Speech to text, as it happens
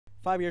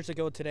5 years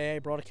ago today, I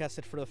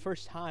broadcasted for the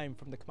first time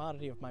from the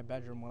commodity of my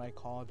bedroom when I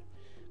called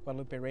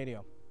Guadalupe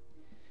Radio.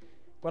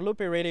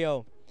 Guadalupe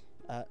Radio,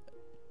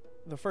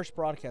 the first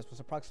broadcast was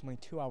approximately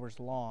 2 hours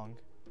long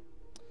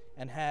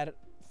and had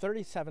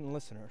 37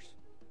 listeners.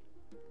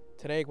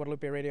 Today,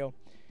 Guadalupe Radio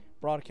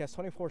broadcasts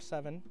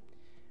 24/7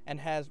 and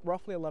has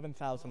roughly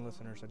 11,000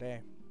 listeners a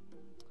day.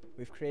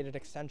 We've created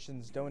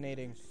extensions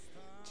donating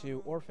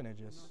to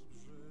orphanages.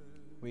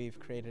 We've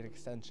created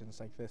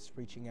extensions like this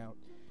reaching out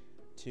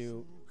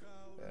to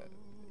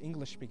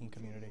English-speaking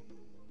community.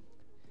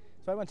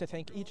 So I want to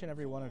thank each and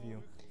every one of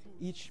you,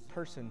 each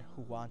person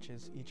who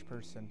watches, each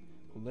person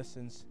who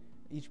listens,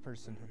 each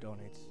person who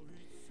donates.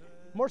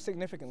 More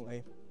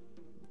significantly,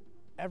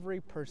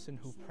 every person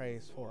who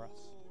prays for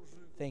us.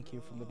 Thank you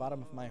from the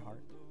bottom of my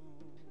heart.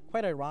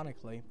 Quite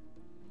ironically,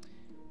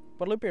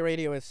 Guadalupe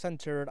Radio is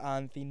centered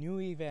on the new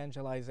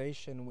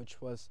evangelization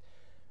which was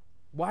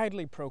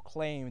widely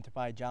proclaimed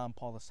by John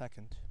Paul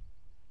II.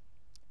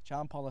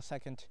 John Paul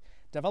II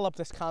developed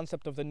this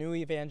concept of the new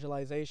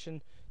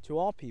evangelization to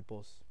all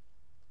peoples.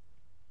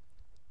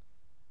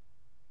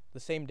 The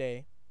same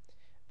day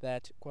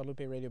that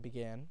Guadalupe Radio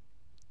began,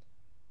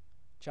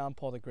 John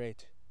Paul the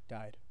Great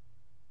died.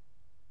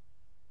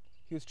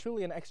 He was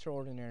truly an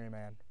extraordinary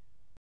man.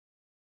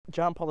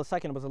 John Paul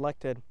II was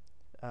elected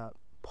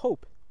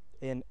Pope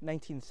in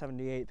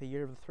 1978, the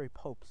year of the three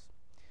popes.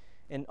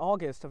 In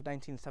August of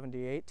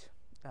 1978,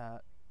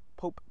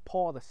 Pope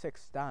Paul VI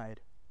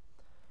died.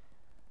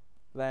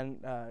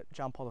 Then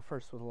John Paul I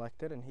was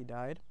elected and he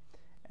died.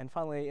 And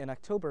finally, in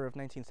October of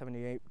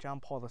 1978, John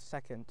Paul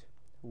II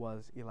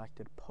was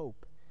elected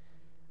Pope.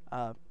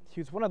 He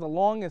was one of the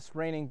longest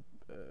reigning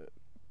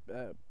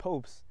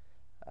popes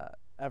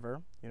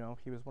ever. You know,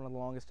 he was one of the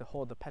longest to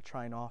hold the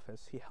Petrine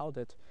office. He held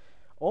it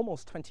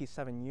almost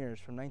 27 years,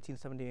 from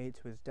 1978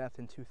 to his death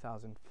in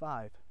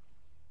 2005.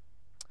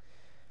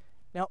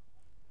 Now,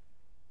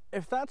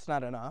 if that's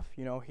not enough,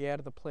 you know, he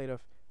added the plate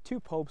of two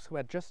popes who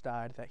had just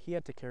died that he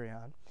had to carry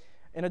on.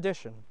 In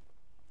addition,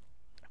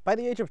 by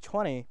the age of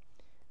 20,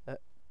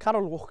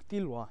 Karol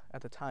Wojtyła,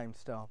 at the time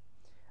still,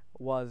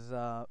 was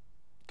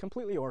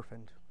completely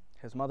orphaned.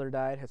 His mother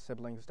died, his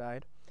siblings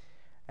died,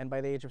 and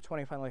by the age of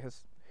 20, finally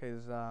his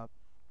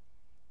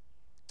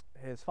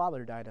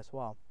father died as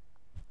well.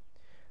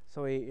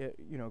 So he,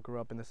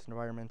 grew up in this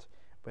environment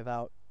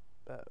without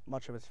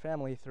much of his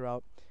family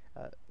throughout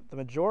the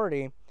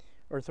majority,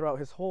 or throughout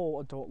his whole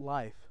adult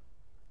life.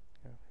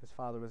 His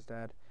father was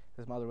dead,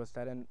 his mother was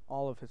dead, and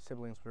all of his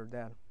siblings were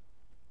dead.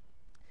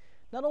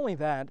 Not only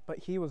that, but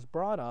he was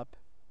brought up,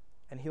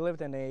 and he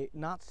lived in a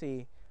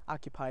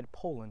Nazi-occupied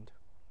Poland.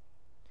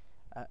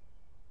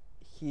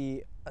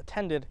 He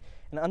attended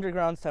an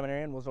underground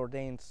seminary and was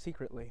ordained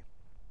secretly.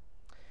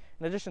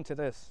 In addition to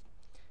this,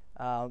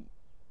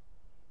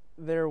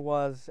 there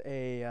was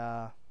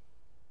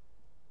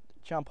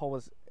John Paul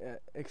was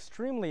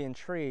extremely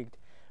intrigued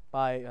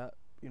by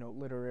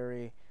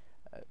literary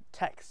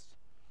texts,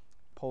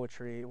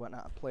 poetry,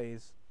 whatnot,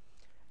 plays.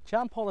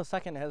 John Paul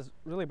II has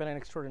really been an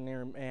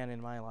extraordinary man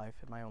in my life,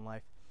 in my own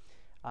life.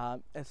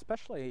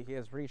 Especially, he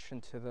has reached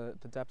into the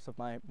depths of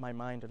my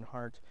mind and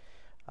heart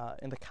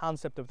in the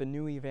concept of the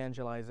new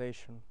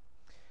evangelization,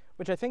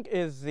 which I think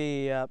is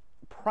the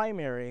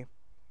primary,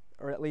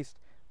 or at least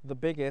the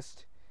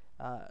biggest,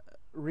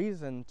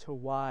 reason to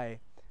why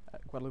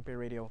Guadalupe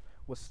Radio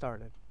was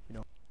started.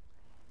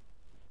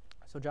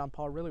 So John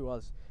Paul really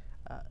was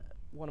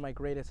one of my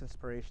greatest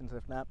inspirations,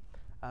 if not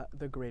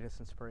the greatest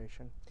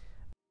inspiration.